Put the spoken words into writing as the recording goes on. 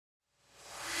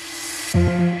Hi,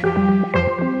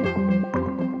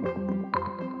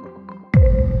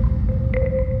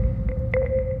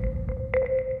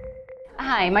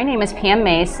 my name is Pam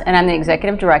Mace, and I'm the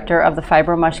Executive Director of the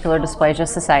Fibromuscular Dysplasia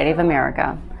Society of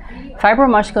America.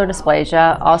 Fibromuscular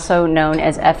dysplasia, also known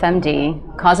as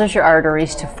FMD, causes your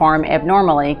arteries to form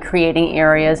abnormally, creating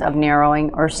areas of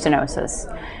narrowing or stenosis.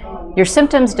 Your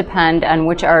symptoms depend on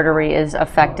which artery is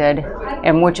affected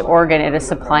and which organ it is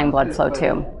supplying blood flow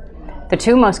to. The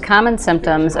two most common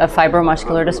symptoms of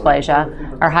fibromuscular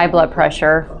dysplasia are high blood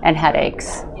pressure and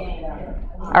headaches.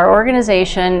 Our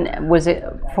organization was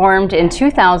formed in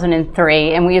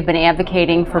 2003, and we have been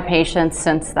advocating for patients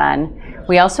since then.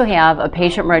 We also have a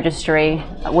patient registry,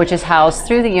 which is housed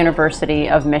through the University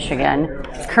of Michigan.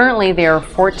 Currently, there are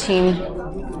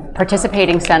 14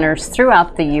 participating centers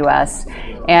throughout the U.S.,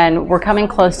 and we're coming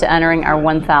close to entering our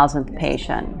 1,000th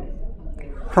patient.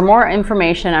 For more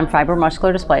information on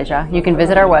fibromuscular dysplasia, you can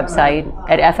visit our website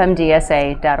at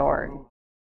fmdsa.org.